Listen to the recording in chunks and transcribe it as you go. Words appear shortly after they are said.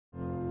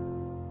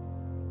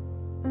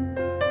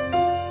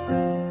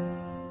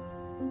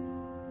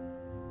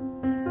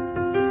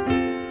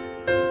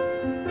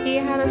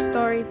got a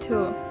story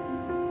too.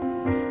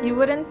 You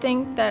wouldn't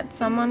think that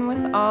someone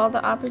with all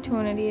the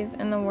opportunities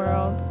in the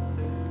world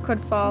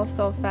could fall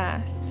so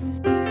fast.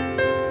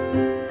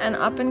 An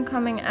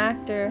up-and-coming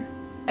actor,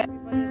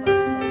 everybody loved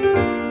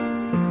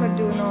him. He could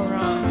do no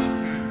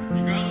wrong.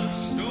 You gotta look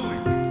stoic.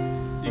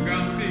 You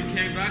gotta look like you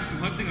came back from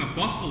hunting a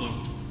buffalo.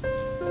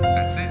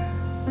 That's it.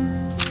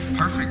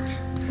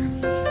 Perfect.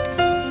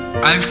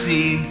 I've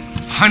seen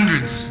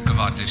hundreds of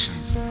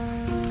auditions,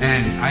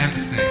 and I have to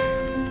say,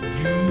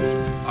 you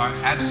are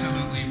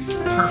absolutely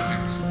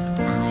perfect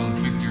for the role of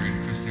Victor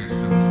in Chris Sayers'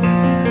 film.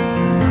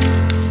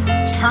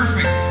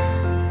 Perfect.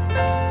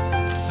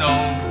 So,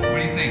 what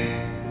do you think?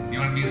 You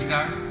want to be a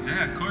star?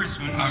 Yeah, of course.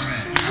 When's the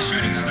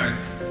shooting start?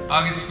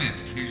 August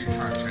 5th. Here's your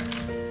contract.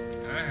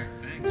 Alright,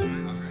 thanks, man.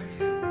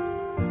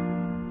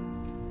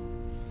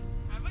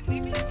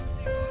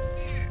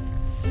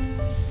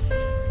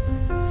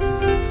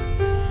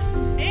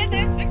 Hey,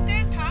 there's Victor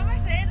and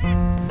Thomas, ain't it?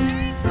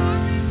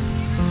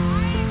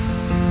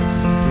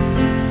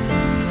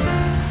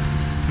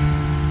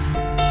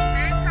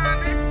 Hey,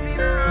 Thomas, need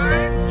a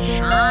ride?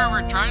 Sure,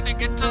 we're trying to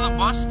get to the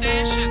bus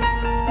station.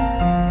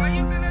 What are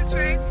you gonna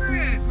trade for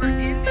it? We're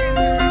Indians,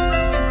 remember?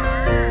 We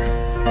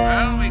barter.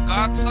 Well, we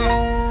got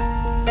some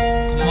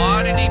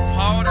commodity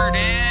powdered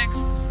eggs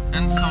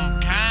and some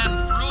canned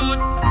fruit.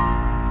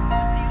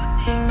 What do you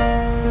think?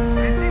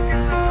 I think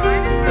it's a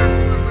fine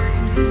example of our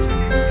Indian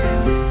tradition.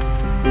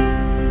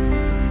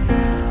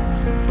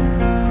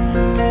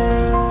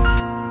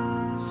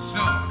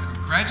 So,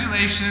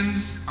 congratulations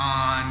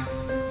on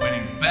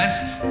winning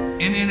Best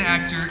Indian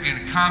Actor in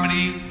a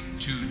Comedy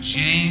to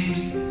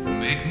James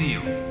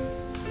McNeil.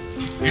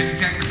 Here's a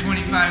check for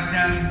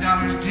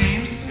 $25,000,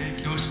 James.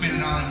 Go spend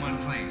it all in one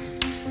place.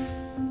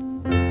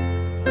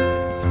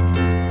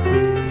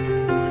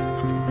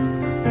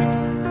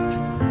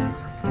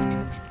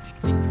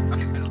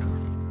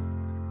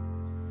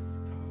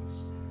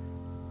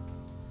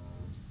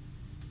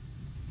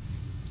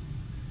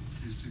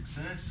 Your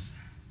success.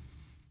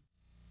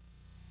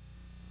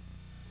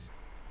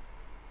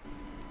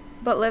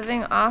 But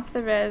living off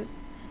the res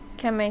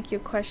can make you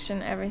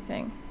question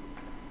everything.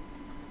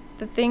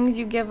 The things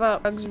you give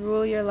up, drugs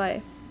rule your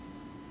life.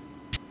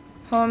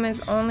 Home is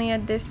only a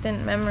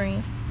distant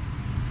memory,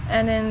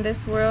 and in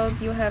this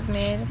world you have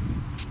made,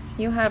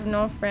 you have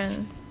no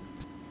friends.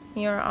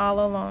 You're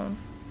all alone.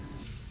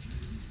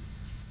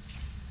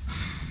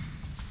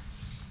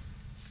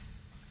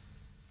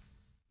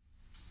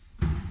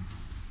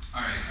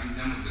 Alright, I'm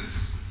done with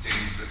this,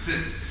 James. That's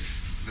it.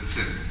 That's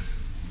it.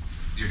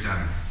 You're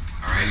done.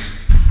 Alright?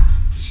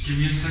 Just give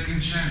me a second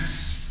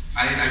chance.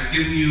 I've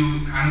given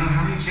you, I don't know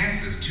how many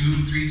chances, 2,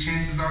 3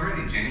 chances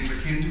already, James. I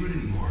can't do it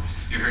anymore.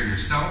 You're hurting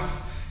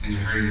yourself, and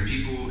you're hurting the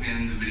people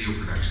in the video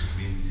production. I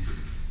mean,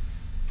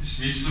 This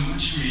means so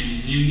much to me,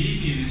 and you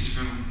need me in this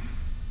film.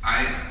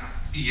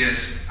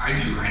 Yes, I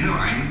do. I know.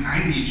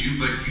 I need you,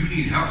 but you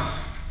need help.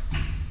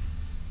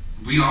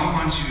 We all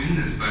want you in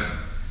this, but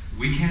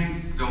we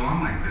can't go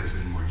on like this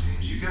anymore,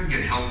 James. You gotta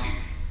get healthy.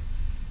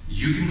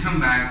 You can come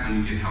back when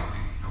you get healthy,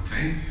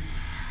 okay?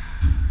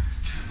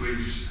 Can't believe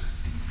this.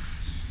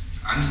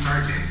 I'm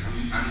sorry, James.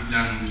 I'm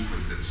done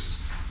with this.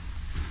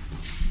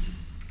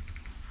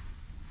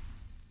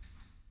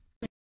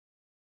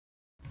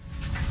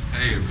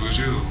 Hey,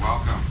 bonjour,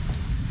 welcome.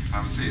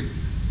 Have a seat.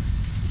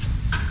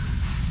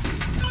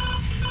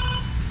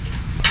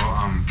 Well,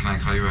 can I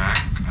call you back?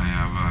 I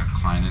have a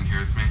client in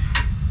here with me.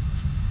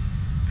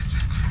 It's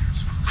okay.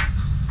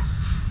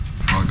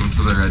 Welcome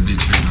to the Red Beach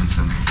Treatment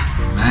Center.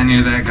 Man,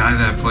 you're that guy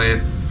that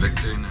played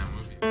Victor in that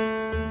movie.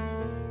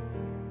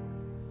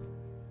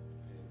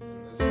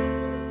 This is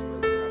where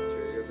the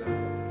cafeteria's at.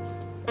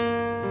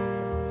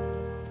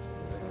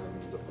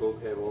 And the pool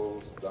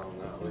table's down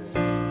that way.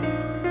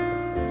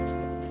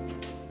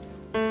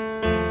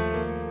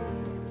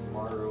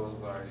 Smart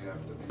rules are you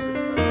have to be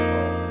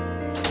respectful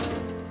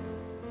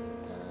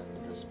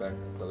and respect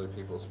other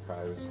people's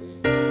privacy.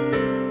 Hey,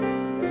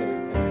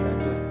 pay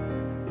attention.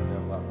 You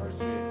have a lot more to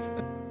see.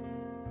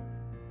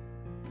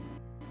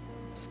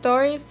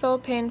 Stories so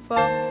painful,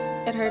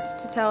 it hurts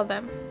to tell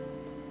them.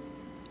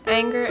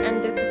 Anger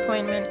and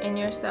disappointment in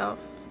yourself.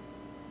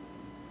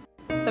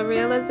 The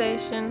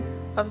realization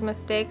of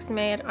mistakes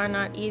made are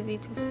not easy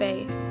to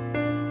face.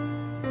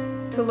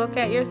 To look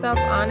at yourself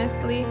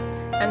honestly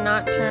and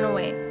not turn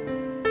away.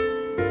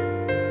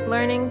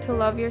 Learning to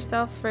love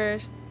yourself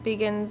first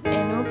begins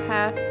a new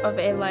path of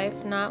a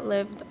life not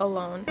lived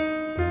alone.